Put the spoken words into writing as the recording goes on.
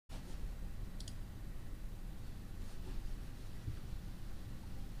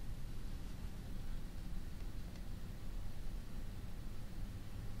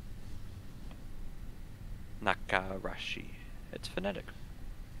Nakarashi. It's phonetic.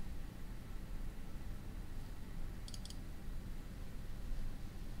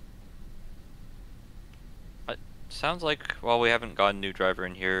 It sounds like, while we haven't got a new driver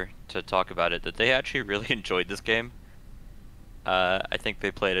in here to talk about it, that they actually really enjoyed this game. I think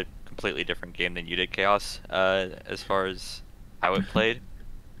they played a completely different game than you did, Chaos, as far as how it played.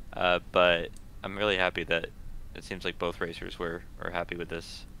 But I'm really happy that it seems like both racers were happy with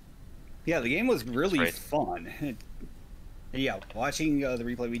this. Yeah, the game was really race. fun. Yeah, watching the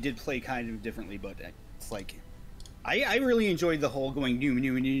replay, we did play kind of differently, but it's like I really enjoyed the whole going new,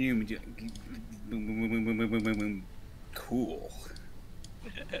 new, new, new, boom, boom, boom, boom, boom, boom, boom, boom. Cool.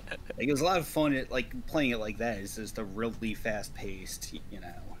 Like, it was a lot of fun. Like playing it like that. It's just a really fast paced. You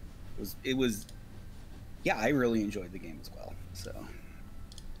know, it was. Yeah, I really enjoyed the game as well. So.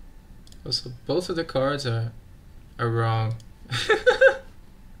 Also, both of the cards are wrong.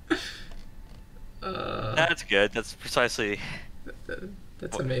 That's good. That's precisely.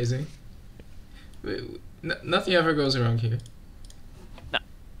 That's amazing. Nothing ever goes wrong here. No.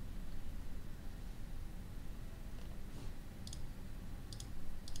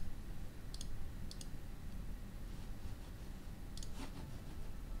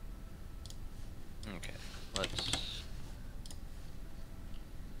 Okay, let's.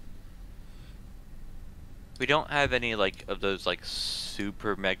 We don't have any like of those like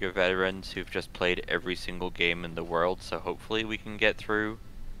super mega veterans who've just played every single game in the world, so hopefully we can get through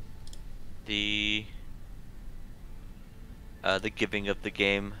the giving of the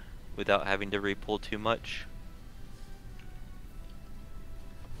game without having to repull too much.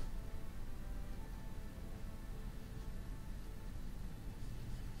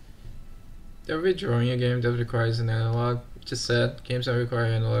 They're redrawing a game that requires an analog. Just said, games that require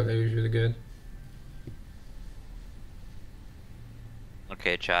analog are usually good.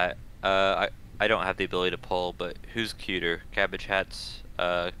 Okay, chat. I don't have the ability to pull, but who's cuter? CabbgeHat's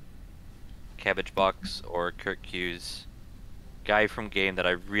Cabbage Box or KirkQ's guy from game that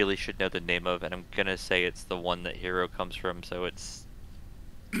I really should know the name of, and I'm gonna say it's the one that Hero comes from, so it's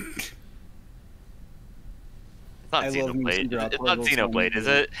not Xenoblade. It's not Xenoblade, is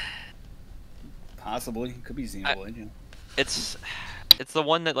it? Possibly, could be Xenoblade. Yeah. It's the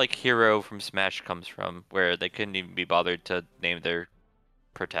one that like Hero from Smash comes from, where they couldn't even be bothered to name their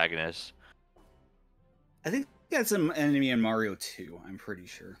protagonist. I think that's an enemy in Mario 2. I'm pretty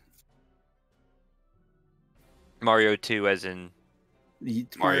sure. Mario 2 as in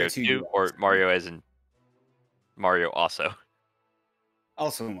Mario 2 or Mario as in Mario also?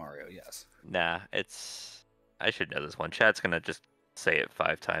 Also Mario, yes. Nah, it's... I should know this one. Chat's gonna just say it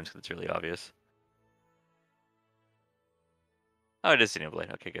 5 times because it's really obvious. Oh, it is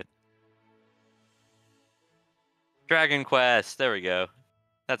Xenoblade. Okay, good. Dragon Quest! There we go.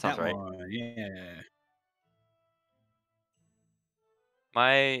 That sounds right. One, yeah.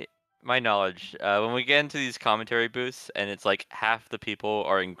 My knowledge, when we get into these commentary booths and it's like half the people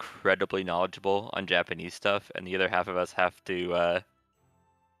are incredibly knowledgeable on Japanese stuff and the other half of us have to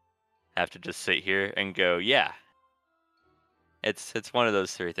just sit here and go, yeah. It's one of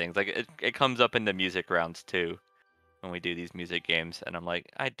those 3 things. Like it comes up in the music rounds too when we do these music games and I'm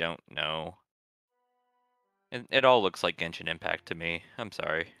like, I don't know. It all looks like Genshin Impact to me. I'm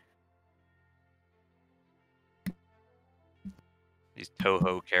sorry. These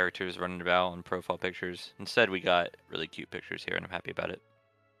Toho characters running about on profile pictures. Instead, we got really cute pictures here, and I'm happy about it.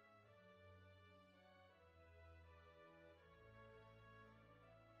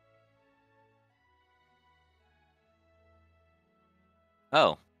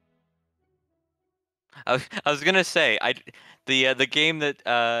 Oh, I was gonna say the game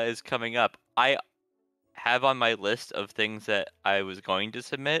that is coming up. I have on my list of things that I was going to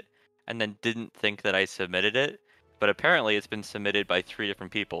submit, and then didn't think that I submitted it. But apparently, it's been submitted by 3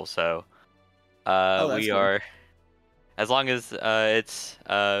 different people. So we Cool. are. As long as it's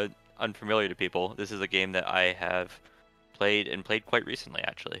unfamiliar to people, this is a game that I have played and played quite recently,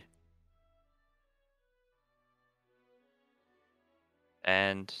 actually.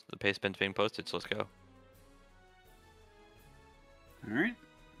 And the pastebin's being posted, so let's go. All right.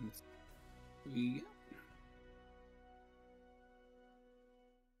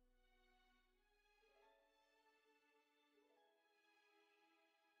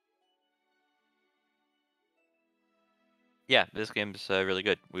 Yeah, this game's really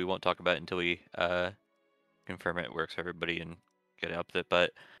good. We won't talk about it until we confirm it works for everybody and get up with it,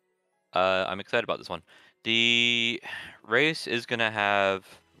 but I'm excited about this one. The race is going to have...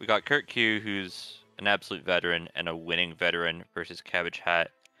 We got KirkQ, who's an absolute veteran and a winning veteran, versus CabbgeHat.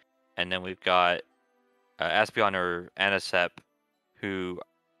 And then we've got Aspeon or Anasep, who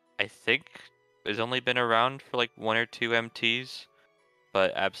I think has only been around for like 1 or 2 MTs,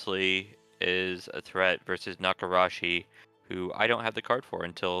 but absolutely is a threat versus Nakarashi, who I don't have the card for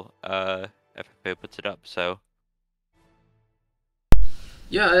until FFA puts it up. So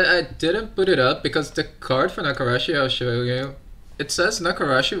Yeah, I didn't put it up because the card for Nakarashi I'll show you. It says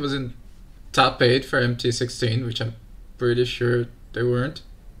Nakarashi was in top 8 for MT16, which I'm pretty sure they weren't.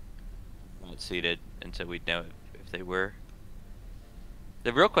 not seeded, and so we'd know if they were.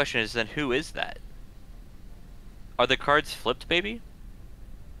 The real question is then who is that? Are the cards flipped, maybe?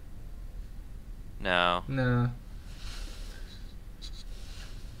 No. No.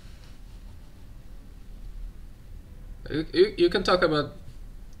 You can talk about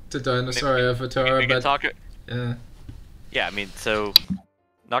the dinosaur avatar, we can but talk. yeah. Yeah, I mean, so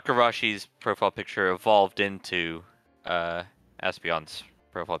Nakarashi's profile picture evolved into Aspeon's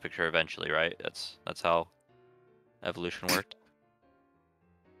profile picture eventually, right? That's how evolution worked.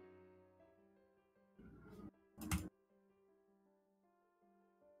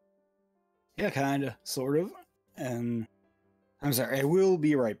 Yeah, kinda, sort of. And I'm sorry, I will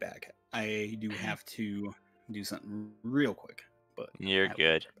be right back. I do have to do something real quick, but You're I will be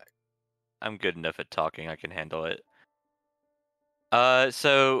good. right back. I'm good enough at talking. I can handle it.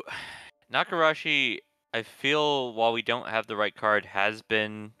 So Nakarashi, I feel while we don't have the right card, has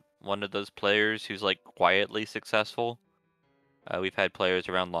been one of those players who's like quietly successful. We've had players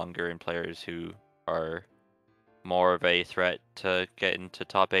around longer and players who are more of a threat to get into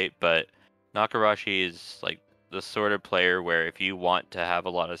top 8, but Nakarashi is like the sort of player where if you want to have a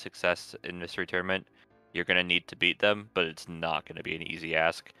lot of success in mystery tournament, you're gonna need to beat them, but it's not gonna be an easy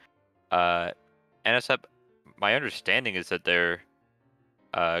ask. NSF, my understanding is that they're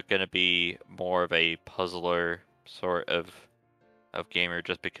gonna be more of a puzzler sort of gamer,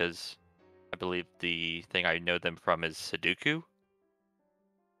 just because I believe the thing I know them from is Sudoku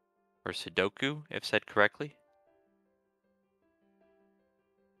or Sudoku, if said correctly.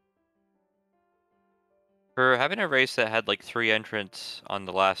 For having a race that had like 3 entrants on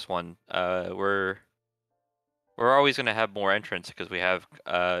the last one, we're always gonna have more entrants because we have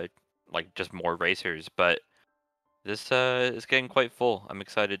like just more racers, but this is getting quite full. I'm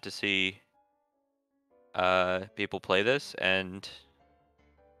excited to see people play this, and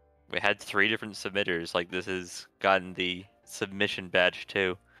we had 3 different submitters. Like this has gotten the submission badge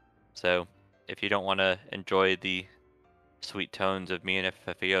too. So if you don't want to enjoy the sweet tones of me and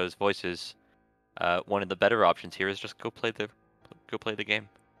FFEO's voices, one of the better options here is just go play the game.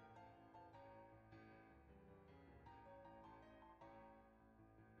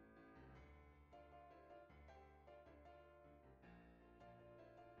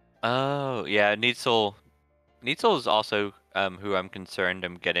 Oh yeah, Neitzel is also who I'm concerned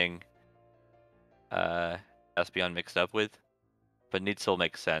I'm getting Aspeon mixed up with, but Neitzel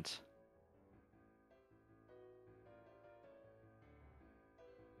makes sense.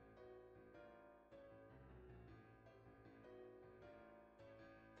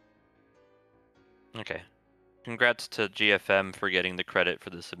 Okay. Congrats to GFM for getting the credit for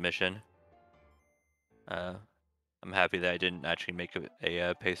the submission. I'm happy that I didn't actually make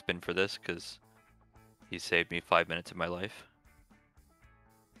a pay spin for this, because he saved me 5 minutes of my life.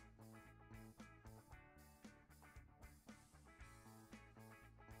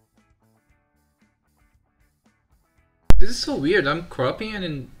 This is so weird. I'm cropping and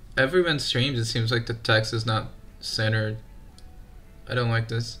in everyone's streams it seems like the text is not centered. I don't like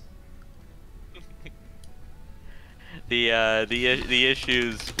this. The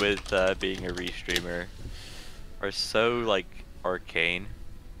issues with being a restreamer are so like arcane.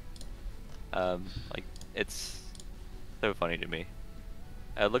 Like it's so funny to me.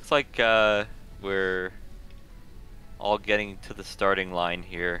 It looks like we're all getting to the starting line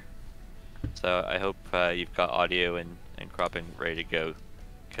here, so I hope you've got audio and cropping ready to go,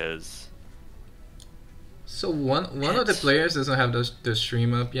 because So one of the players doesn't have the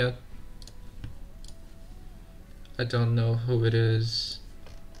stream up yet. I don't know who it is.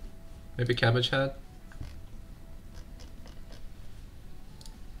 Maybe CabbgeHat?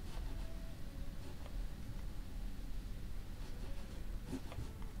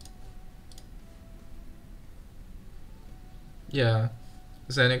 Yeah.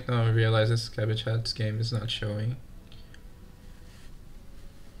 Zenik now realizes CabbgeHat's game is not showing.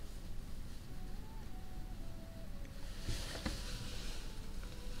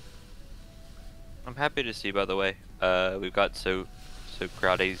 I'm happy to see, by the way, we've got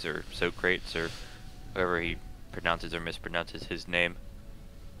Socrates or Socrates or however he pronounces or mispronounces his name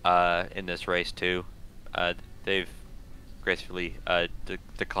in this race too. They've gracefully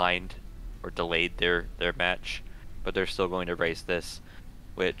declined or delayed their match, but they're still going to race this,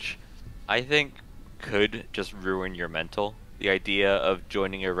 which I think could just ruin your mental. The idea of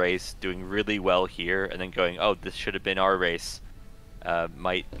joining a race, doing really well here, and then going, oh, this should have been our race,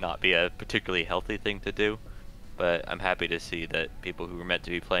 might not be a particularly healthy thing to do. But I'm happy to see that people who were meant to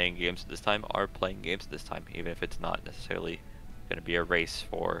be playing games at this time are playing games at this time, even if it's not necessarily going to be a race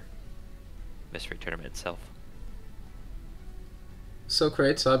for Mystery Tournament itself. So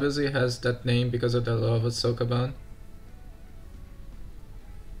Crates obviously has that name because of the love of Sokoban.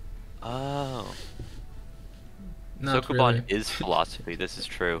 Oh. Not Sokoban really. is philosophy, this is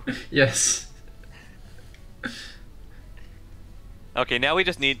true. Yes. Okay, now we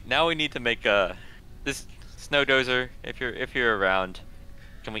need to make this Snowdozer, if you're around,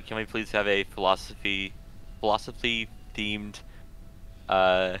 can we please have a philosophy themed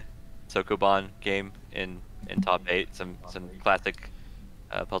Sokoban game in top 8, some classic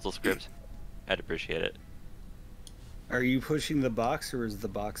puzzle scripts. I'd appreciate it. Are you pushing the box, or is the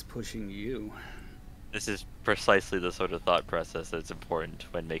box pushing you? This is precisely the sort of thought process that's important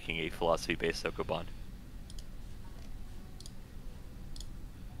when making a philosophy-based Sokoban.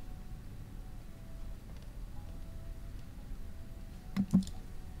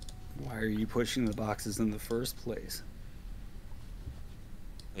 Why are you pushing the boxes in the first place?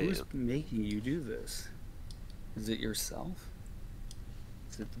 Who's making you do this? Is it yourself?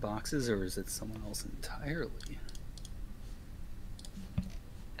 Is it the boxes, or is it someone else entirely?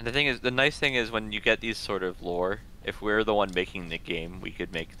 And the thing is, the nice thing is when you get these sort of lore, if we're the one making the game, we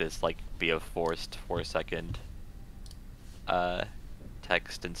could make this like be a forced 4-second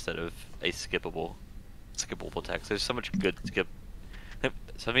text instead of a skippable text. There's so much good skip.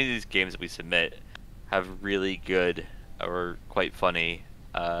 Some of these games that we submit have really good or quite funny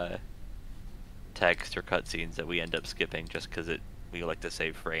text or cutscenes that we end up skipping just because we like to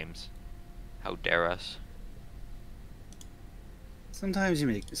save frames. How dare us? Sometimes you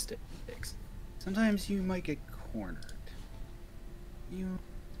make mistakes. Sometimes you might get cornered. You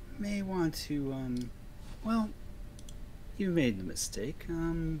may want to, well, you made the mistake,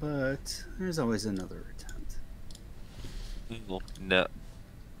 but there's always another attempt. No.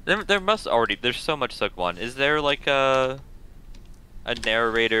 There must already, there's so much Sokoban. Is there like a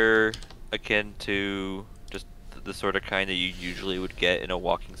narrator akin to just the sort of kind that you usually would get in a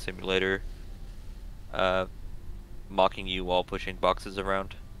walking simulator? Mocking you while pushing boxes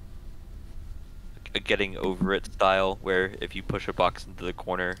around? A getting over it style, where if you push a box into the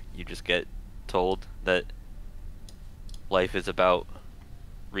corner, you just get told that life is about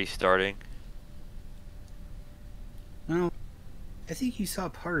restarting. Well, I think you saw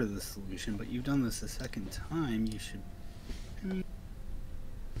part of the solution, but you've done this a second time. You should... I mean,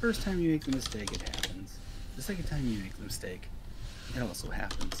 first time you make the mistake, it happens. The second time you make the mistake, it also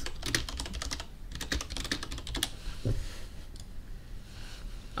happens.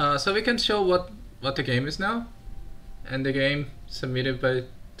 So we can show what the game is now, and the game submitted by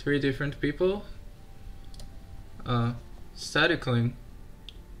 3 different people. Staticling.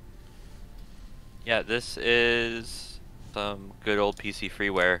 Yeah, this is some good old PC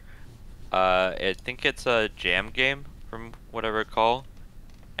freeware. I think it's a jam game from what I recall,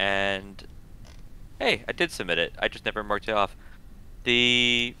 and hey, I did submit it. I just never marked it off.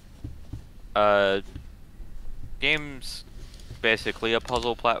 The game's basically a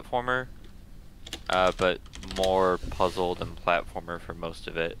puzzle platformer, but more puzzle than platformer for most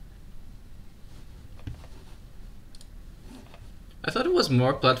of it. I thought it was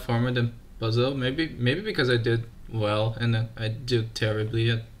more platformer than puzzle. Maybe because I did well and then I do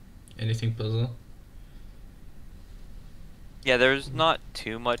terribly at anything puzzle. Yeah, there's not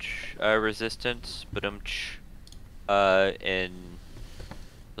too much resistance, but in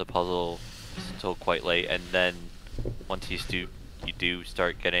the puzzle until quite late, and then once you do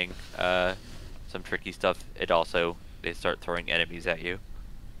start getting some tricky stuff, they start throwing enemies at you.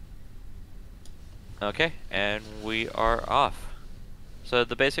 Okay, and we are off. So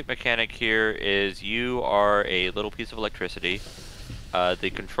the basic mechanic here is you are a little piece of electricity.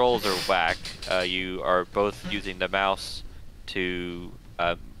 The controls are whack. You are both using the mouse to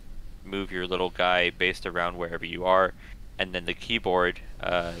move your little guy based around wherever you are, and then the keyboard,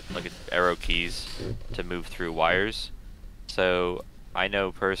 like arrow keys, to move through wires. So I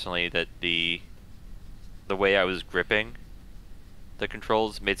know personally that the way I was gripping the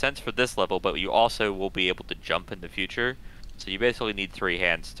controls made sense for this level, but you also will be able to jump in the future. So you basically need 3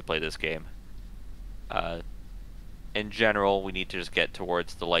 hands to play this game. In general, we need to just get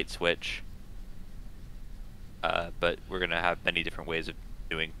towards the light switch. But we're going to have many different ways of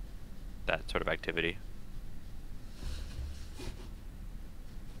doing that sort of activity.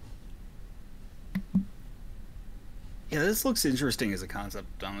 Yeah, this looks interesting as a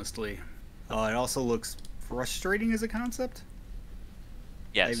concept, honestly. It also looks frustrating as a concept.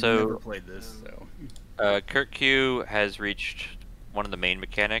 Yeah, I've so never played this, so KirkQ has reached one of the main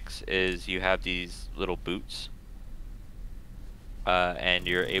mechanics is you have these little boots, and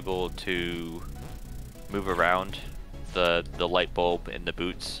you're able to move around the light bulb in the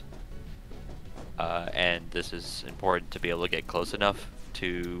boots, and this is important to be able to get close enough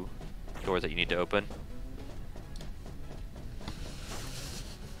to doors that you need to open.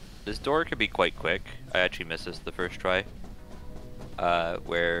 This door can be quite quick. I actually missed this the first try,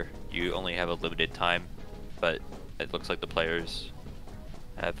 where you only have a limited time, but it looks like the players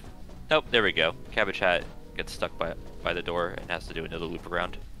have... Nope, there we go. CabbgeHat gets stuck by the door and has to do another loop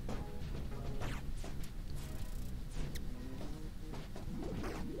around.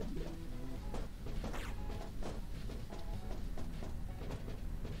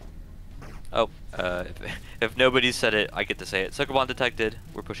 Oh, if nobody said it, I get to say it. Succubon detected.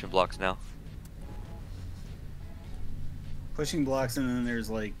 We're pushing blocks now. pushing blocks, and then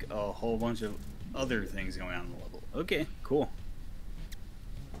there's like a whole bunch of other things going on in the level. Okay, cool.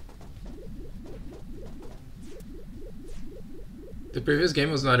 The previous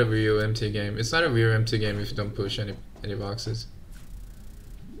game was not a real empty game. It's not a real empty game if you don't push any boxes.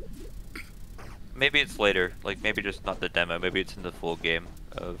 Maybe it's later, like maybe just not the demo. Maybe it's in the full game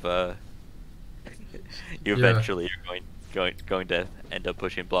of you eventually are going to end up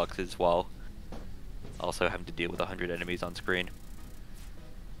pushing boxes while also having to deal with 100 enemies on screen.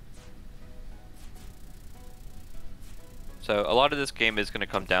 So a lot of this game is going to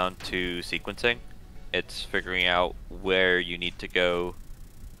come down to sequencing. It's figuring out where you need to go.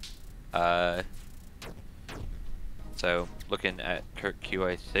 So looking at KirkQ,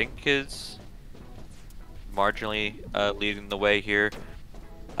 I think is marginally leading the way here.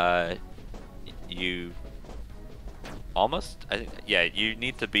 You almost, yeah, you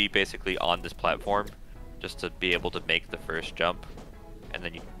need to be basically on this platform just to be able to make the first jump, and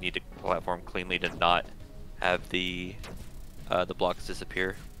then you need to platform cleanly to not have the blocks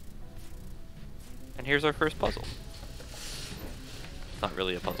disappear. And here's our first puzzle. Not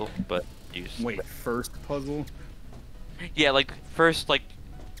really a puzzle, but you just... Wait, first puzzle? Yeah, like first, like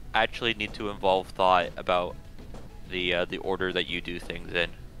actually need to involve thought about the order that you do things in.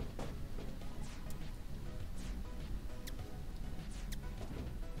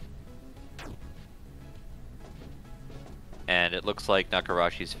 And it looks like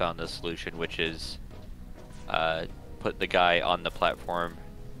Nakarashi's found the solution, which is put the guy on the platform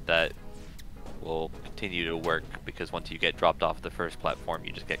that will continue to work, because once you get dropped off the first platform,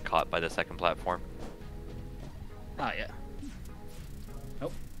 you just get caught by the second platform. Ah, yeah.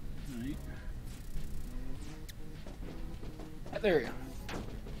 Oh, alright. There we go.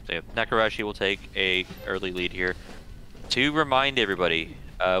 So yeah, Nakarashi will take a early lead here. To remind everybody,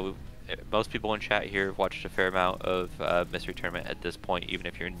 most people in chat here have watched a fair amount of Mystery Tournament at this point, even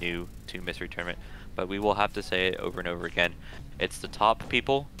if you're new to Mystery Tournament. But we will have to say it over and over again. It's the top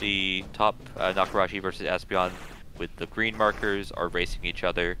people, the top Nakarashi versus Aspeon with the green markers are racing each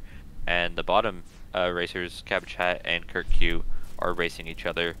other, and the bottom racers, CabbgeHat and KirkQ, are racing each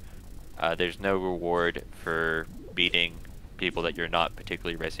other. There's no reward for beating people that you're not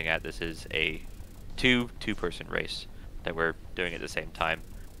particularly racing at. This is a two-person race that we're doing at the same time.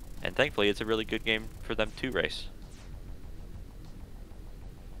 And thankfully, it's a really good game for them to race.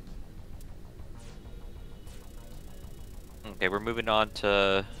 Okay, we're moving on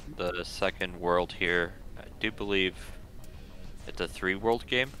to the second world here. I do believe it's a 3-world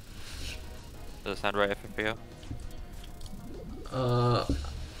game. Does that sound right, FFPO?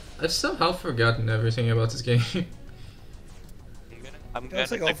 I've somehow forgotten everything about this game. It looks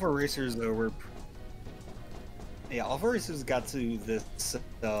like all 4 racers though were... Yeah, all 4 racers got to this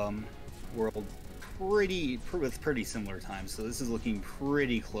world with pretty similar times, so this is looking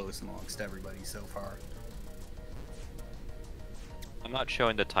pretty close amongst everybody so far. I'm not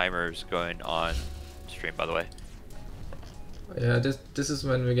showing the timers going on stream, by the way. Yeah, this is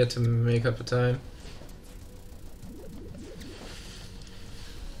when we get to make up a time.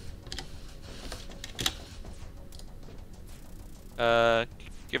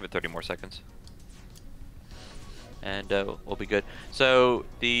 Give it 30 more seconds. And we'll be good. So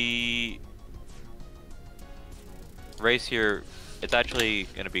the race here, it's actually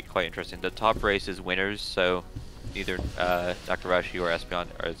going to be quite interesting. The top race is winners, so either Nakarashi or Aspeon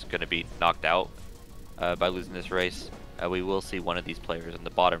is going to be knocked out by losing this race. We will see one of these players in the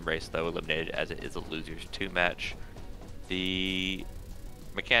bottom race, though, eliminated, as it is a losers 2 match. The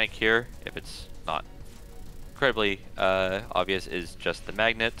mechanic here, if it's not incredibly obvious, is just the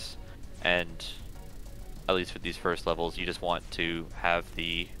magnets, and at least for these first levels, you just want to have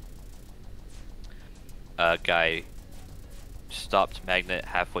the guy stopped magnet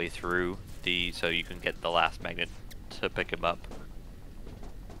halfway through so you can get the last magnet to pick him up.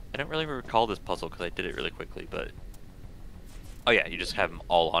 I don't really recall this puzzle because I did it really quickly, but oh yeah, you just have them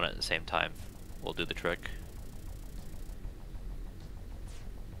all on it at the same time. We'll do the trick.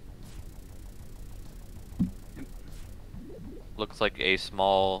 Looks like a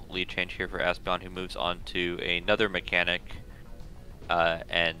small lead change here for Aspeon, who moves on to another mechanic,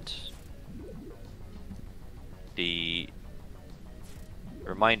 and the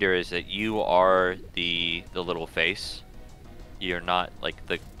reminder is that you are the little face. You're not like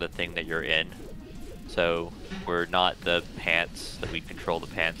the thing that you're in. So we're not the pants, that we control the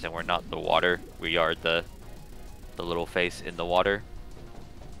pants, and we're not the water. We are the little face in the water.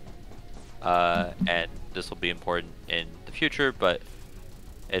 And this will be important in the future, but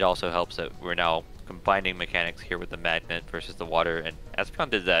it also helps that we're now combining mechanics here with the magnet versus the water, and Aspeon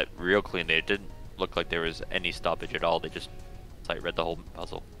did that real cleanly. It didn't look like there was any stoppage at all. They just sight read the whole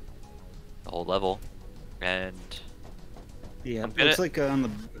puzzle, the whole level, and yeah, it looks like on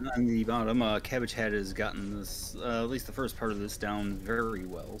the bottom, CabbgeHat has gotten this, at least the first part of this, down very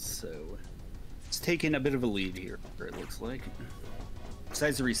well, so it's taking a bit of a lead here, it looks like.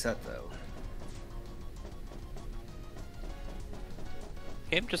 Besides the reset, though.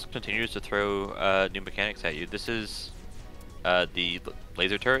 Game just continues to throw new mechanics at you. This is the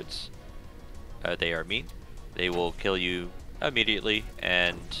laser turrets. They are mean. They will kill you immediately,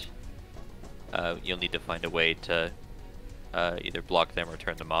 and you'll need to find a way to either block them or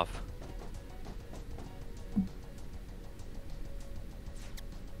turn them off.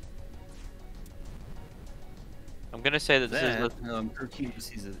 I'm gonna say that this is KirkQ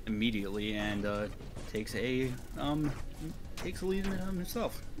sees it immediately and takes a lead in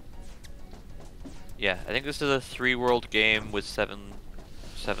himself. Yeah, I think this is a 3-world game with seven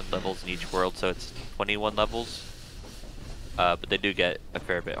levels in each world, so it's 21 levels. But they do get a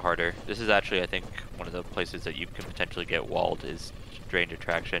fair bit harder. This is actually, I think, one of the places that you can potentially get walled is Strange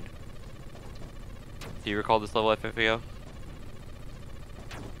Attraction. Do you recall this level, FFAO?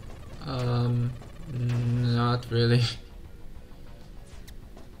 Not really.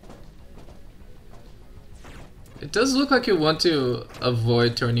 It does look like you want to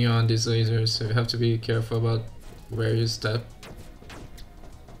avoid turning on these lasers, so you have to be careful about where you step.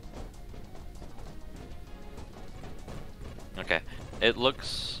 Okay, it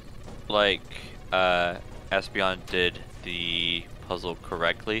looks like Aspeon did the puzzle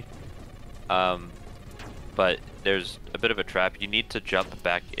correctly, but there's a bit of a trap. You need to jump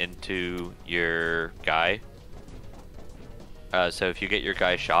back into your guy. So if you get your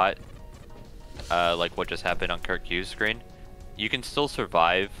guy shot, like what just happened on KirkQ's screen, you can still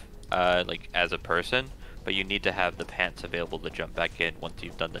survive like as a person, but you need to have the pants available to jump back in once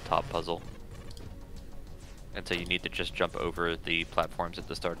you've done the top puzzle. And so you need to just jump over the platforms at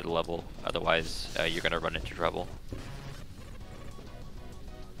the start of the level, otherwise you're going to run into trouble.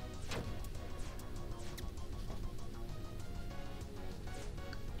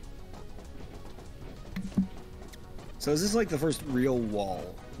 So is this like the first real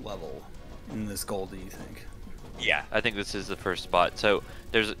wall level in this goal, do you think? Yeah, I think this is the first spot. So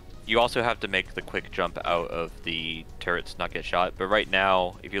you also have to make the quick jump out of the turrets, not get shot. But right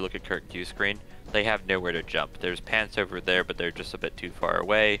now, if you look at KirkQ's screen, they have nowhere to jump. There's pants over there, but they're just a bit too far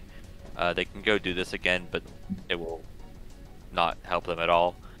away. They can go do this again, but it will not help them at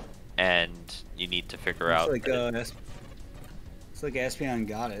all. And you need to figure out. It's like Aspeon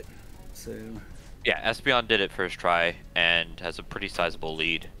got it. So. Yeah, Aspeon did it first try and has a pretty sizable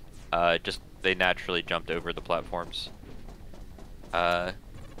lead. Just they naturally jumped over the platforms and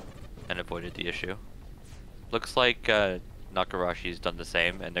avoided the issue. Looks like Nakarashi's done the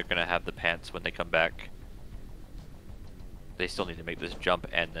same, and they're gonna have the pants when they come back. They still need to make this jump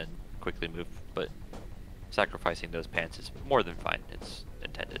and then quickly move, but sacrificing those pants is more than fine. It's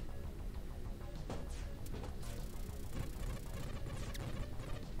intended.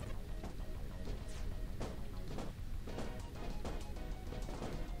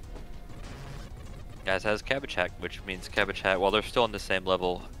 As has CabbgeHat, which means CabbgeHat, while they're still on the same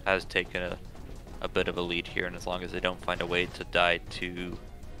level, has taken a bit of a lead here, and as long as they don't find a way to die to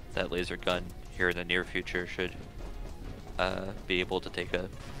that laser gun here in the near future, should be able to take a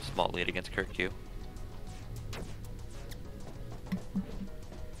small lead against KirkQ.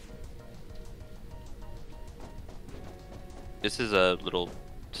 This is a little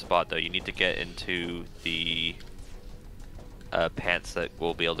spot though. You need to get into the pants that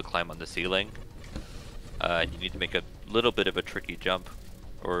will be able to climb on the ceiling. You need to make a little bit of a tricky jump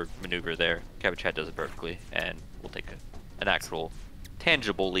or maneuver there. CabbgeHat does it perfectly, and we'll take an actual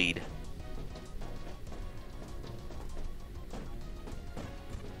tangible lead.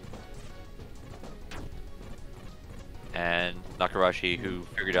 and Nakarashi, who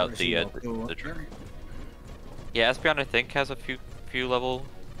figured out the trick. Yeah, Aspeon I think has a few levels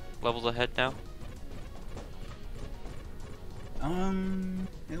ahead now. I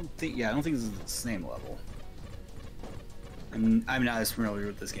don't think. Yeah, I don't think this is the same level. I'm not as familiar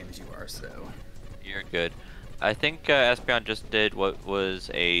with this game as you are, so. You're good. I think Aspeon just did what was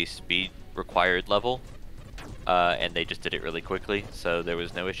a speed required level, and they just did it really quickly, so there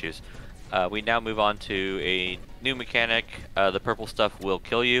was no issues. We now move on to a new mechanic. The purple stuff will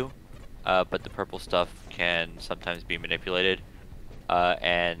kill you, but the purple stuff can sometimes be manipulated,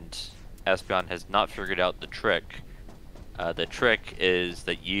 and Aspeon has not figured out the trick. The trick is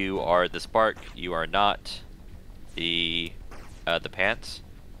that you are the spark, you are not the pants.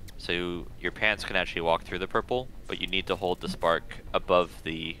 So your pants can actually walk through the purple, but you need to hold the spark above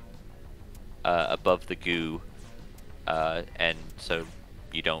the goo, and so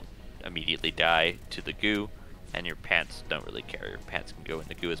you don't immediately die to the goo, and your pants don't really care. Your pants can go in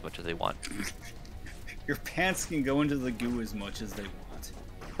the goo as much as they want. Your pants can go into the goo as much as they want.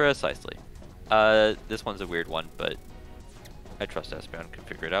 Precisely. This one's a weird one, but I trust Aspeon can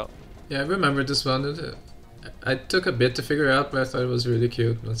figure it out. Yeah, I remember this one. I took a bit to figure out, but I thought it was really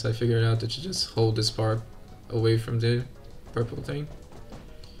cute once I figured out that you just hold the spark away from the purple thing.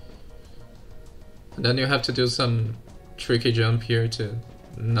 And then you have to do some tricky jump here to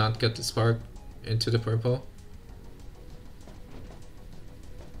not get the spark into the purple.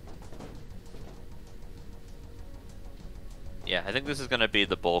 Yeah, I think this is going to be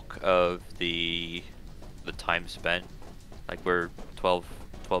the bulk of the time spent. Like, we're 12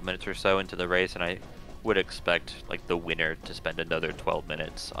 minutes or so into the race, and I would expect like the winner to spend another 12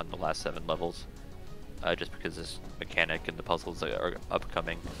 minutes on the last 7 levels, just because this mechanic and the puzzles that are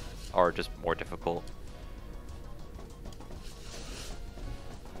upcoming are just more difficult.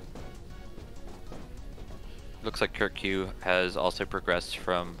 Looks like KirkQ has also progressed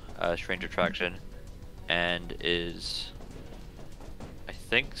from Strange Attraction and is, I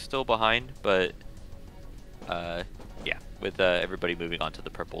think, still behind, but yeah, with everybody moving on to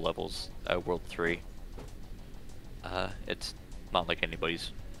the purple levels, World 3. It's not like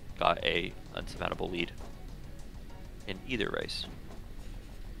anybody's got a unsurmountable lead in either race.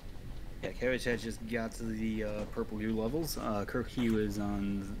 Yeah, CabbgeHat just got to the purple goo levels. KirkQ is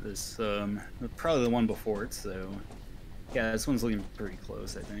on this, probably the one before it, so yeah, this one's looking pretty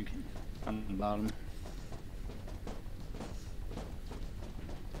close, I think, on the bottom.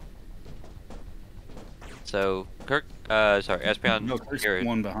 So, Aspeon, No, Kirk's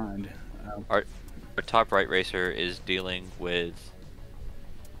one behind. Our top right racer is dealing with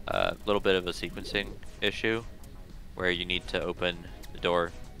a little bit of a sequencing issue where you need to open the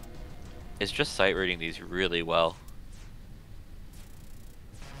door. It's just sight reading these really well.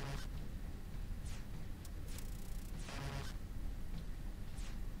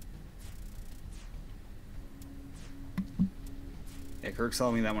 Yeah, Kirk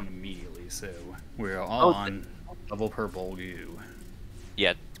saw me that one immediately, so we're all on level purple goo.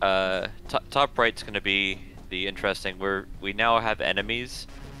 Yeah, top right's gonna be the interesting. We now have enemies,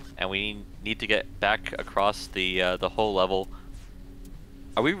 and we need to get back across the whole level.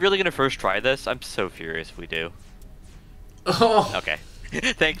 Are we really gonna first try this? I'm so furious if we do. Oh. Okay,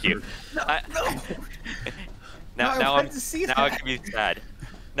 thank you. No, Now I can be sad.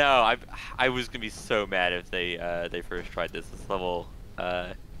 No, I was gonna be so mad if they first tried this level.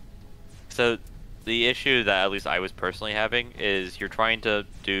 So the issue that at least I was personally having is you're trying to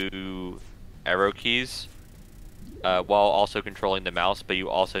do arrow keys while also controlling the mouse, but you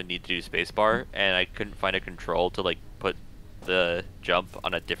also need to do spacebar, and I couldn't find a control to like put the jump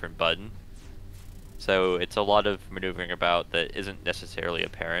on a different button. So it's a lot of maneuvering about that isn't necessarily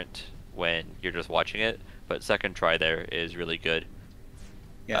apparent when you're just watching it, but second try there is really good.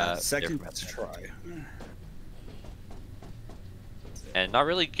 Yeah, second try. And not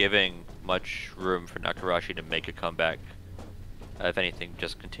really giving much room for Nakarashi to make a comeback. If anything,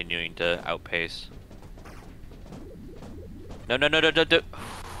 just continuing to outpace. No.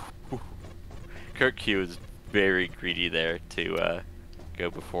 KirkQ is very greedy there to go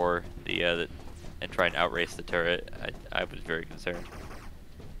before the and try and outrace the turret. I was very concerned.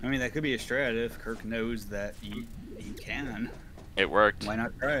 I mean, that could be a strat if Kirk knows that you can. It worked. Why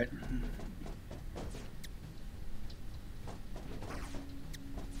not try it?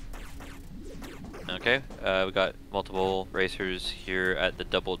 Okay, we got multiple racers here at the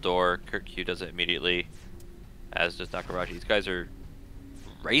double door. KirkQ does it immediately, as does Nakarashi. These guys are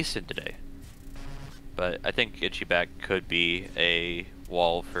racing today. But I think Ichiback could be a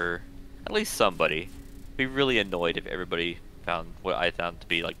wall for at least somebody. Be really annoyed if everybody found what I found to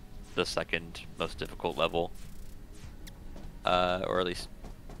be like the second most difficult level. or at least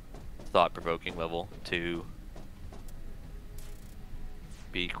thought-provoking level to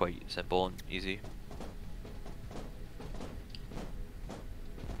be quite simple and easy.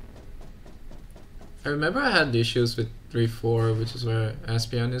 I remember I had issues with 3-4, which is where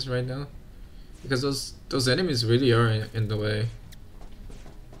Aspeon is right now, because those enemies really are in the way.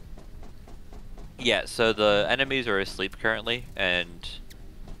 Yeah, so the enemies are asleep currently, and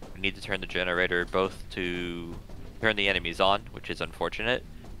we need to turn the generator both to turn the enemies on, which is unfortunate,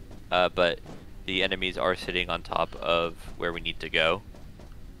 but the enemies are sitting on top of where we need to go.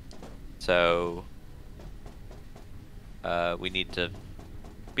 So we need to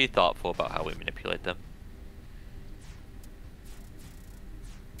be thoughtful about how we manipulate them.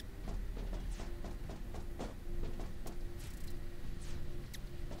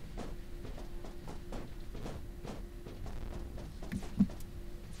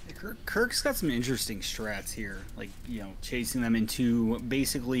 Kirk's got some interesting strats here, like, you know, chasing them into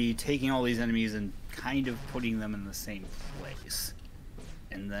basically taking all these enemies and kind of putting them in the same place.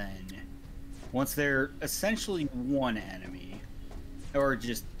 And then once they're essentially one enemy, or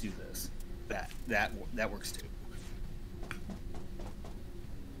just do this. That works too.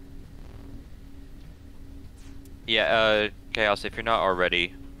 Yeah, Chaos, if you're not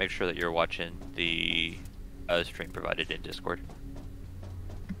already, make sure that you're watching the stream provided in Discord.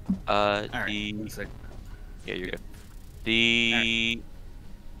 All right, yeah, you're good. The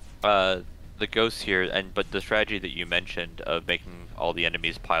ghosts here, but the strategy that you mentioned of making all the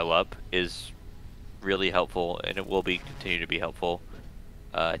enemies pile up is really helpful, and it will continue to be helpful.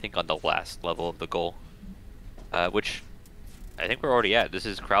 I think on the last level of the goal, which I think we're already at. This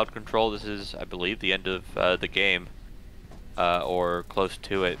is crowd control. This is, I believe, the end of the game, or close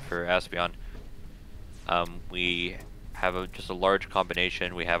to it for Aspeon. We have just a large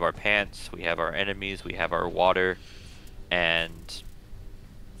combination. We have our pants, we have our enemies, we have our water, and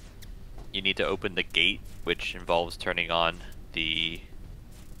you need to open the gate, which involves turning on the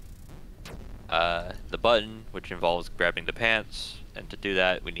button, which involves grabbing the pants, and to do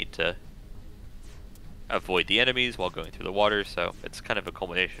that we need to avoid the enemies while going through the water, so it's kind of a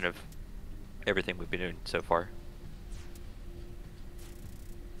culmination of everything we've been doing so far.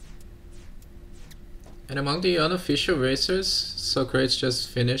 And among the unofficial racers, Socrates just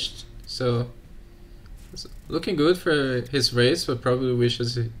finished, so it's looking good for his race, but probably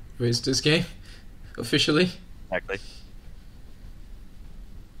wishes he raced this game officially. Exactly.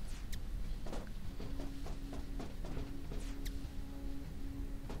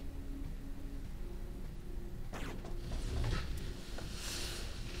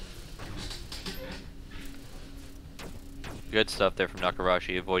 Good stuff there from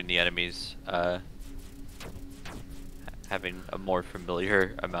Nakarashi, avoiding the enemies, having a more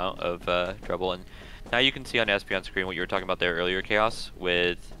familiar amount of trouble. And now you can see on Aspeon's screen what you were talking about there earlier, Chaos,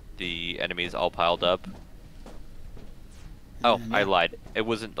 with the enemies all piled up. Oh, I lied. It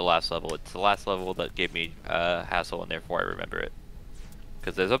wasn't the last level. It's the last level that gave me hassle, and therefore I remember it.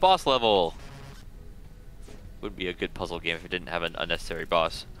 Because there's a boss level! Would be a good puzzle game if it didn't have an unnecessary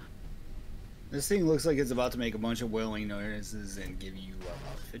boss. This thing looks like it's about to make a bunch of wailing noises and give you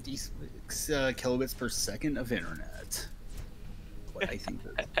about 56 kilobits per second of internet. What I think.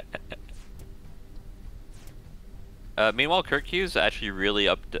 Meanwhile, KirkQ's actually really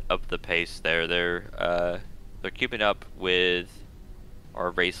up the pace there. They're keeping up with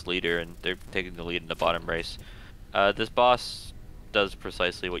our race leader, and they're taking the lead in the bottom race. This boss does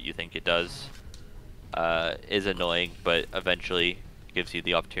precisely what you think it does. Is annoying, but eventually gives you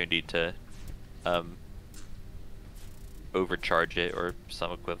the opportunity to overcharge it or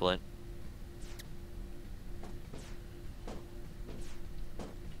some equivalent.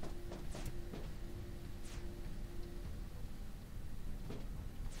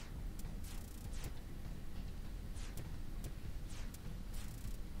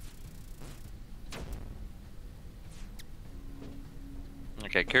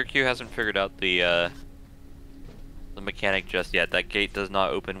 Okay, KirkQ hasn't figured out the mechanic just yet. That gate does not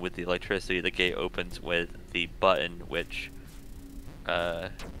open with the electricity. The gate opens with the button, which I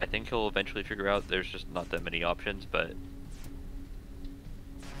think he'll eventually figure out. There's just not that many options, but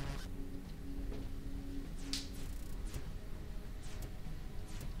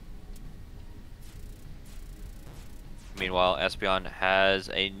meanwhile, Aspeon has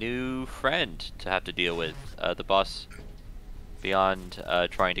a new friend to have to deal with. The boss, beyond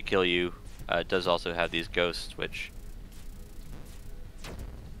trying to kill you, does also have these ghosts, which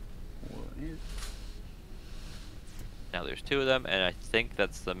now there's 2 of them, and I think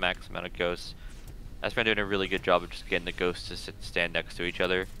that's the max amount of ghosts. Aspeon doing a really good job of just getting the ghosts to stand next to each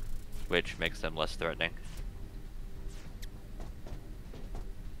other, which makes them less threatening.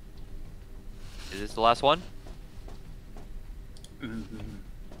 Is this the last one? Mm-hmm.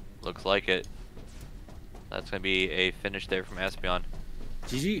 Looks like it. That's gonna be a finish there from Aspeon.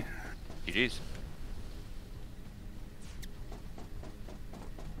 GG. GG's.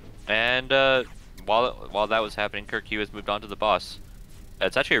 And while that was happening, KirkQ has moved on to the boss.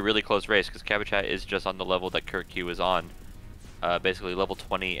 It's actually a really close race because CabbgeHat is just on the level that KirkQ is on. Basically level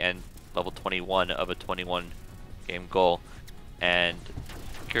 20 and level 21 of a 21 game goal. And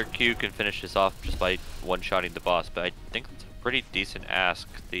KirkQ can finish this off just by one-shotting the boss, but I think it's a pretty decent ask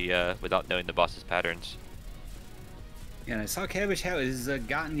without knowing the boss's patterns. Yeah, and I saw CabbgeHat has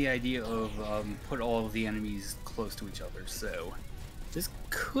gotten the idea of put all of the enemies close to each other, so this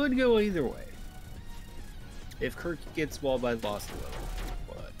could go either way. If Kirk gets walled by the boss level,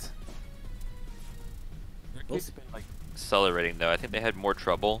 but KirkQ's been like accelerating though. I think they had more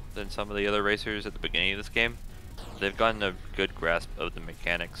trouble than some of the other racers at the beginning of this game. They've gotten a good grasp of the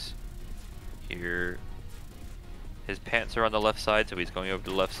mechanics. Here, his pants are on the left side, so he's going over to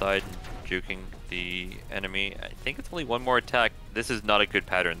the left side and juking the enemy. I think it's only one more attack. This is not a good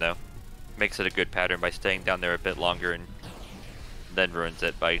pattern though. Makes it a good pattern by staying down there a bit longer and then ruins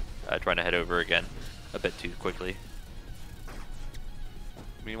it by trying to head over again a bit too quickly.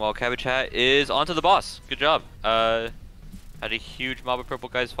 Meanwhile, CabbgeHat is onto the boss. Good job. Had a huge mob of purple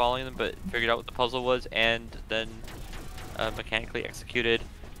guys following them, but figured out what the puzzle was and then mechanically executed.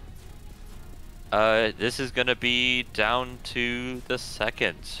 This is gonna be down to the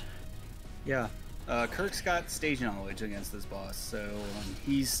second. yeah, Kirk's got stage knowledge against this boss, so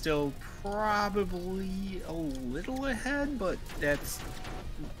he's still probably a little ahead, but that's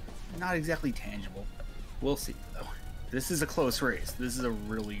not exactly tangible. We'll see, though. This is a close race. This is a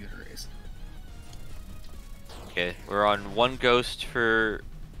really good race. Okay, we're on one ghost for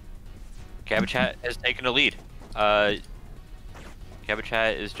CabbgeHat has taken a lead. CabbgeHat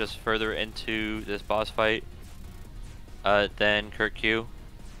is just further into this boss fight than KirkQ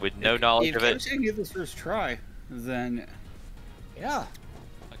with no knowledge of it. If CabbgeHat get this first try, then yeah.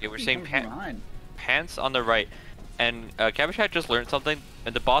 Okay, we're seeing pants on the right, and CabbgeHat just learned something.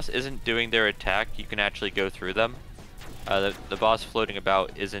 And the boss isn't doing their attack. You can actually go through them. The boss floating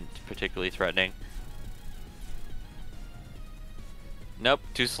about isn't particularly threatening. Nope,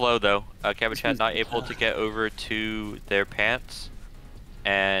 too slow though. CabbgeHat not able to get over to their pants,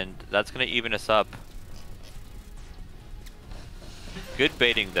 and that's gonna even us up. Good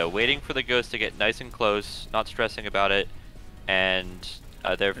baiting though, waiting for the ghost to get nice and close, not stressing about it, and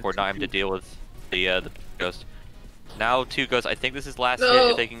therefore not having to deal with the ghost. Now two ghosts. I think this is last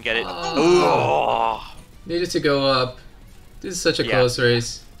hit if they can get it. Oh. Needed to go up. This is such a close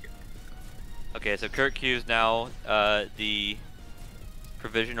race. Okay, so KirkQ is now the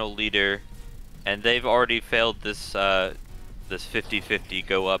provisional leader, and they've already failed this this 50-50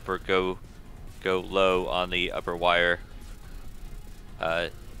 go up or go low on the upper wire.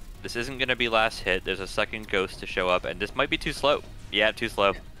 This isn't gonna be last hit. There's a second ghost to show up, and this might be too slow. Yeah, too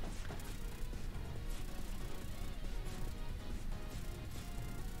slow.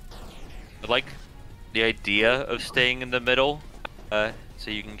 I like the idea of staying in the middle, so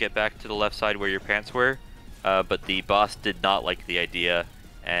you can get back to the left side where your pants were, but the boss did not like the idea,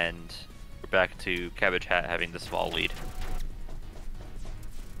 and we're back to CabbgeHat having the small lead.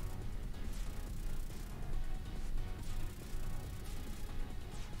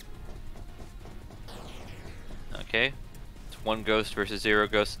 Okay, it's one ghost versus zero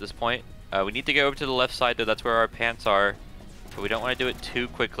ghosts at this point. We need to go over to the left side though, that's where our pants are, but we don't want to do it too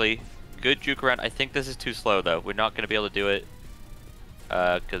quickly. Good juke around. I think this is too slow though. We're not going to be able to do it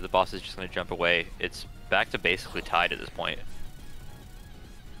because the boss is just going to jump away. It's back to basically tied at this point.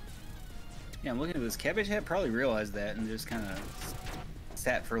 Yeah, I'm looking at this. CabbgeHat probably realized that and just kind of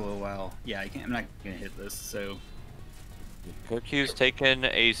sat for a little while. Yeah, I'm not going to hit this, so... KirkQ's taken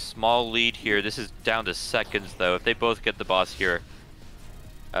a small lead here. This is down to seconds though. If they both get the boss here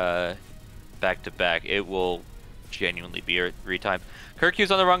back to back, it will genuinely be a retime.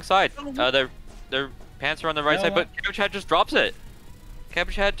 KirkQ's on the wrong side. Their pants are on the right side, but CabbgeHat just drops it.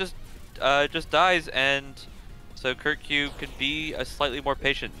 CabbgeHat just dies, and so KirkQ could be a slightly more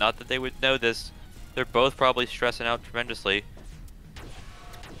patient. Not that they would know this. They're both probably stressing out tremendously.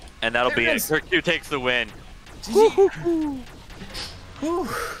 And that'll be it. KirkQ takes the win.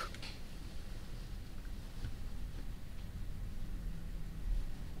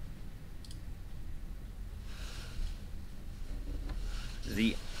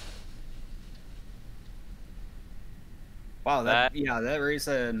 Wow, that race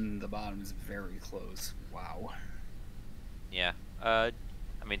in the bottom is very close. Wow. Yeah. I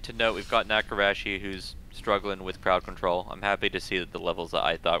mean, to note, we've got Nakarashi who's struggling with crowd control. I'm happy to see that the levels that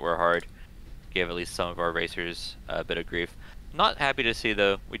I thought were hard gave at least some of our racers a bit of grief. Not happy to see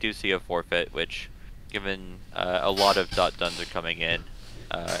though. We do see a forfeit, which, given a lot of .duns are coming in,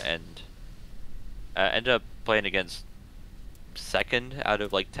 and ended up playing against second out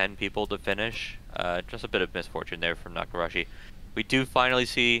of like 10 people to finish. Just a bit of misfortune there from Nakarashi. We do finally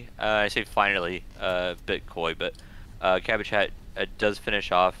see, I say finally, a bit coy, but CabbgeHat does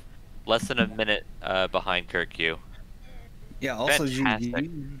finish off less than a minute behind KirkQ. Yeah, also Fantastic.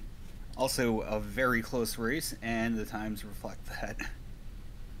 GG. Also a very close race, and the times reflect that.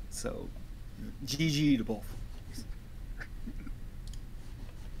 So, GG to both.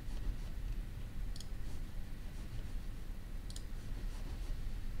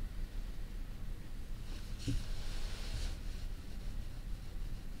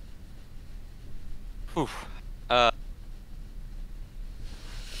 Whew.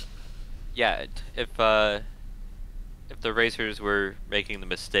 Yeah, if the racers were making the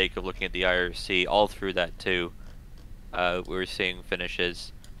mistake of looking at the IRC all through that too, we were seeing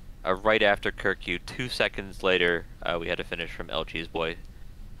finishes right after KirkQ. 2 seconds later, we had a finish from LG's boy,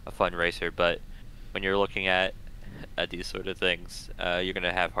 a fun racer. But when you're looking at these sort of things, you're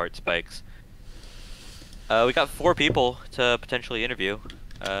gonna have heart spikes. We got 4 people to potentially interview.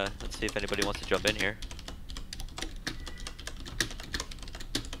 Let's see if anybody wants to jump in here.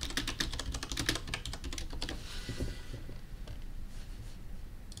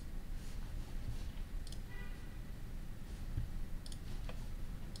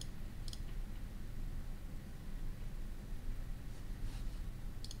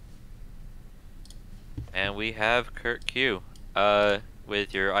 And we have KirkQ,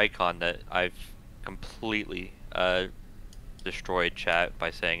 with your icon that I've completely destroyed chat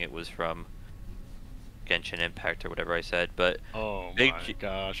by saying it was from Genshin Impact or whatever I said, but Oh big my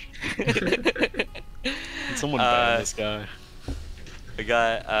gosh. Someone ban this guy. we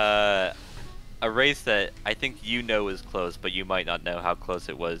got a race that I think you know is close, but you might not know how close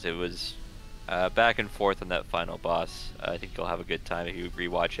it was. It was back and forth on that final boss. I think you'll have a good time if you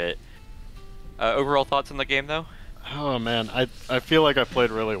rewatch it. Overall thoughts on the game, though? Oh man, I feel like I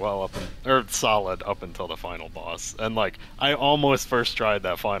played really well or solid up until the final boss. And like, I almost first tried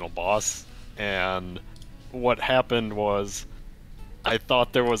that final boss, and what happened was I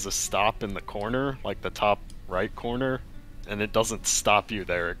thought there was a stop in the corner, like the top right corner, and it doesn't stop you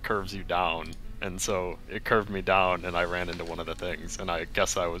there, it curves you down. And so it curved me down and I ran into one of the things, and I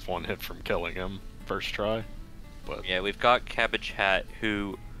guess I was one hit from killing him first try. But Yeah, we've got CabbgeHat,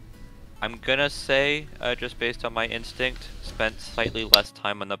 who I'm gonna say, just based on my instinct, spent slightly less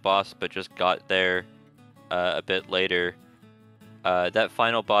time on the boss, but just got there a bit later. That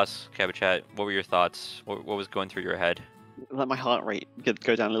final boss, CabbgeHat, what were your thoughts? What was going through your head? Let my heart rate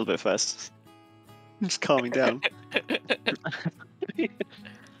go down a little bit first. Just calming down.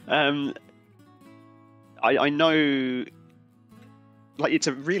 I know, like, it's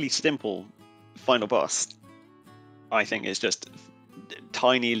a really simple final boss. I think it's just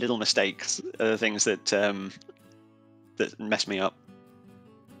tiny little mistakes are the things that that mess me up.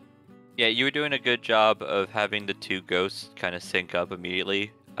 Yeah, you were doing a good job of having the 2 ghosts kind of sync up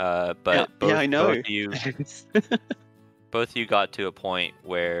immediately. But yeah, I know. both of you got to a point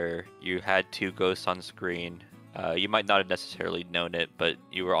where you had 2 ghosts on screen. You might not have necessarily known it, but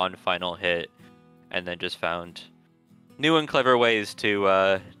you were on final hit, and then just found new and clever ways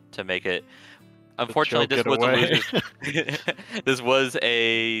to make it. Unfortunately, this was this was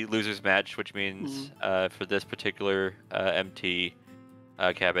a losers match, which means for this particular MT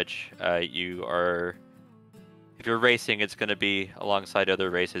Cabbage, you are, if you're racing, it's going to be alongside other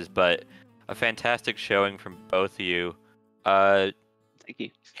races, but a fantastic showing from both of you. Thank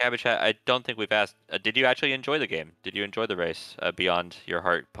you. CabbgeHat, I don't think we've asked, did you actually enjoy the game? Did you enjoy the race beyond your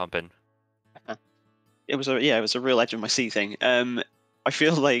heart pumping? It was a real edge of my seat thing. I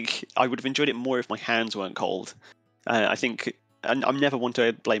feel like I would have enjoyed it more if my hands weren't cold. I think, and I'm never one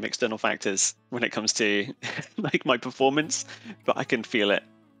to blame external factors when it comes to like my performance, but I can feel it.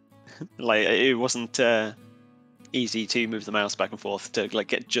 Like, it wasn't easy to move the mouse back and forth to like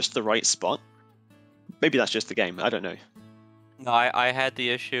get just the right spot. Maybe that's just the game. I don't know. No, I had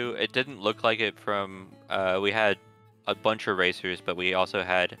the issue. It didn't look like it from. We had a bunch of racers, but we also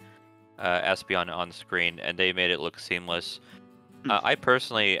had Aspeon on screen, and they made it look seamless. I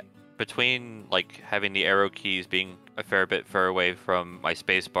personally, between like having the arrow keys being a fair bit far away from my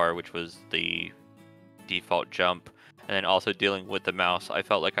spacebar, which was the default jump, and then also dealing with the mouse, I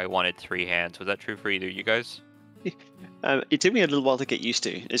felt like I wanted 3 hands. Was that true for either of you guys? It took me a little while to get used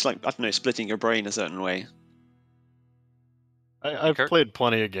to. It's like, I don't know, splitting your brain a certain way. I've Kirk? played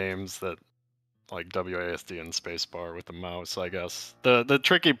plenty of games that like WASD and spacebar with the mouse, I guess. The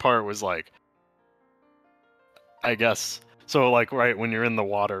tricky part was like I guess so. Like right when you're in the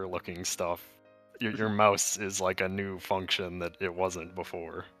water looking stuff, your mouse is like a new function that it wasn't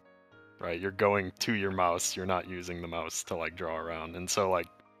before. Right, you're going to your mouse. You're not using the mouse to like draw around, and so like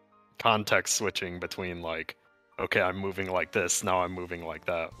context switching between like, okay, I'm moving like this, now I'm moving like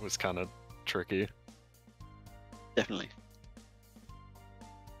that was kind of tricky. Definitely.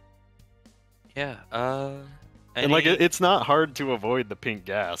 Yeah. And like Any- it's not hard to avoid the pink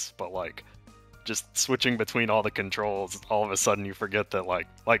gas, but like just switching between all the controls, all of a sudden you forget that like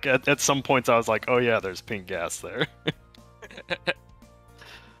at some points I was like, oh yeah, there's pink gas there.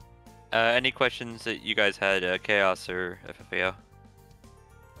 Any questions that you guys had, Chaos or FFAO?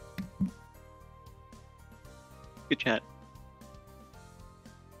 Good chat.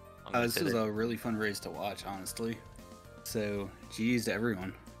 I'm gonna This say was that- a really fun race to watch, honestly. So, geez to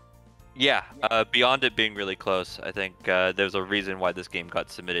everyone. Yeah, beyond it being really close, I think there's a reason why this game got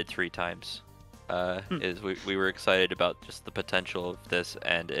submitted 3 times. Is we were excited about just the potential of this,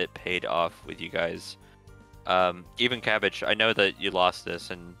 and it paid off with you guys. Even Cabbage, I know that you lost this,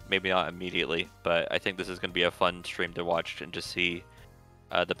 and maybe not immediately, but I think this is going to be a fun stream to watch and just see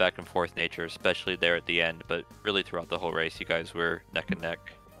the back and forth nature, especially there at the end, but really throughout the whole race, you guys were neck and neck.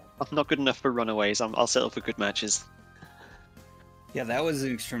 I'm not good enough for runaways. I'll settle for good matches. Yeah, that was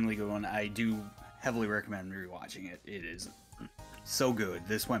an extremely good one. I do heavily recommend rewatching it. It is so good.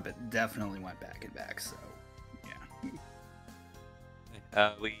 This definitely went back and back, so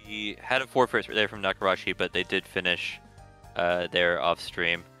yeah. We had a forfeit there from Nakarashi, but they did finish there off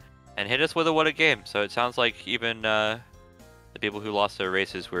stream and hit us with a what a game. So it sounds like even the people who lost their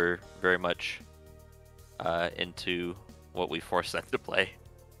races were very much into what we forced them to play.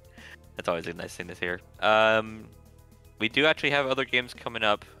 That's always a nice thing to hear. We do actually have other games coming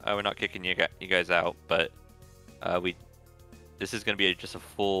up. We're not kicking you guys out, but this is going to be just a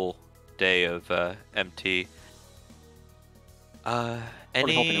full day of MT. Probably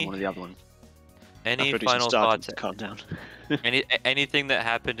hopping in one of the other ones. Any After I do some final starting thoughts? to calm down. Anything that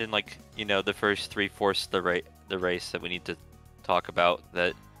happened in like the first 3/4 of the race that we need to talk about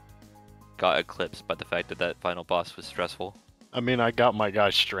that got eclipsed by the fact that that final boss was stressful? I mean, I got my guy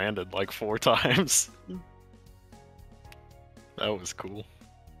stranded like 4 times. That was cool.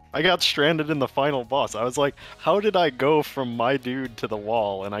 I got stranded in the final boss. I was like, how did I go from my dude to the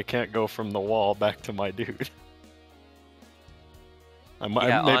wall and I can't go from the wall back to my dude?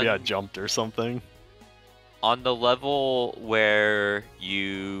 Maybe I jumped or something. On the level where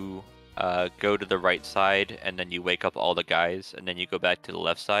you go to the right side and then you wake up all the guys and then you go back to the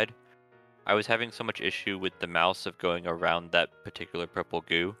left side, I was having so much issue with the mouse of going around that particular purple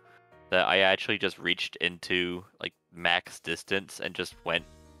goo that I actually just reached into like max distance and just went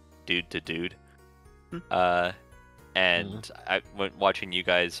dude to dude. And I went watching you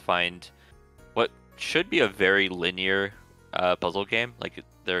guys find what should be a very linear puzzle game. Like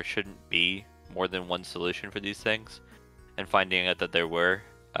there shouldn't be more than one solution for these things, and finding out that there were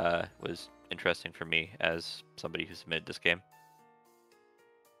was interesting for me as somebody who submitted this game.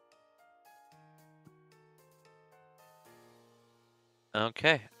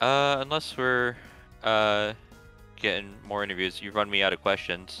 Okay, unless we're getting more interviews, you've run me out of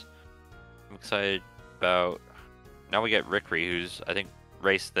questions. I'm excited about now we get Rickery, who's I think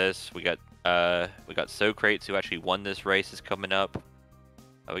raced this. We got Socrates, who actually won this race, is coming up.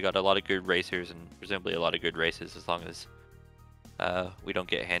 We got a lot of good racers and presumably a lot of good races. As long as we don't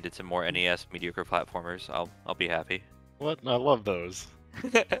get handed some more NES mediocre platformers, I'll be happy. What? I love those.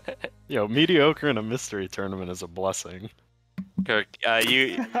 Mediocre in a mystery tournament is a blessing. Kirk,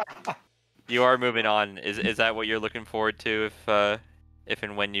 you are moving on. Is that what you're looking forward to if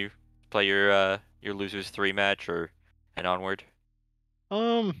and when you play your losers 3 match and onward?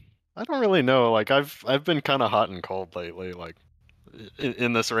 I don't really know. Like I've been kind of hot and cold lately. Like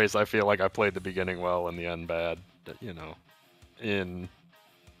in this race, I feel like I played the beginning well and the end bad. In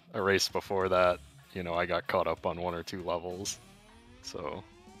a race before that, I got caught up on 1 or 2 levels. So.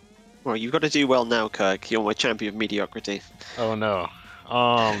 Well, you've got to do well now, Kirk. You're my champion of mediocrity. Oh no.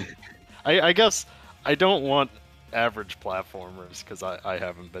 I guess I don't want average platformers because I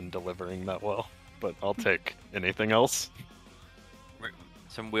haven't been delivering that well. But I'll take anything else.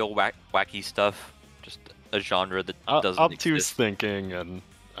 Some real wacky stuff, just a genre that doesn't Obtuse exist. thinking, and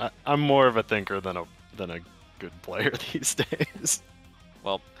I'm more of a thinker than a good player these days.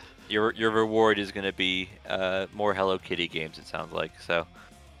 Well, your reward is going to be more Hello Kitty games. It sounds like so.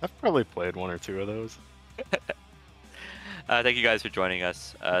 I've probably played 1 or 2 of those. Thank you guys for joining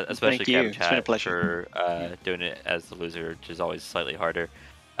us, especially Thank you. It's been a CabbgeHat pleasure. for doing it as the loser, which is always slightly harder.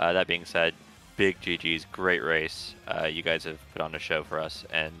 That being said, big GG's, great race. You guys have put on a show for us,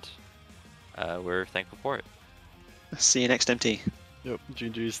 and we're thankful for it. See you next MT. Yep,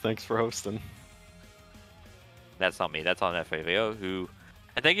 GG's. Thanks for hosting. That's not me. That's on FFAO. Who,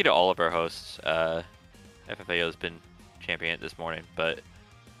 and thank you to all of our hosts. FFAO has been champion this morning, but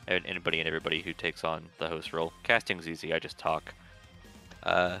anybody and everybody who takes on the host role. Casting's easy. I just talk.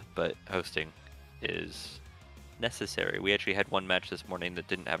 But hosting is necessary. We actually had one match this morning that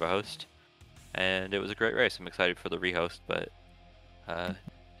didn't have a host, and it was a great race. I'm excited for the rehost, but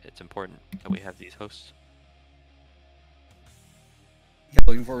it's important that we have these hosts. Yeah,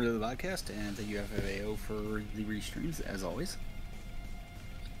 looking forward to the podcast, and thank you FFAO for the restreams as always.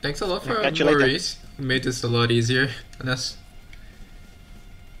 Thanks a lot for Catch you later. Maurice. Who made this a lot easier on us.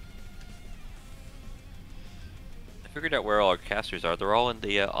 I figured out where all our casters are. They're all in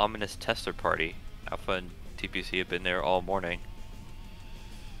the ominous tester party. Alpha and TPC have been there all morning,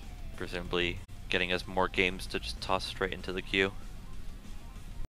 presumably getting us more games to just toss straight into the queue.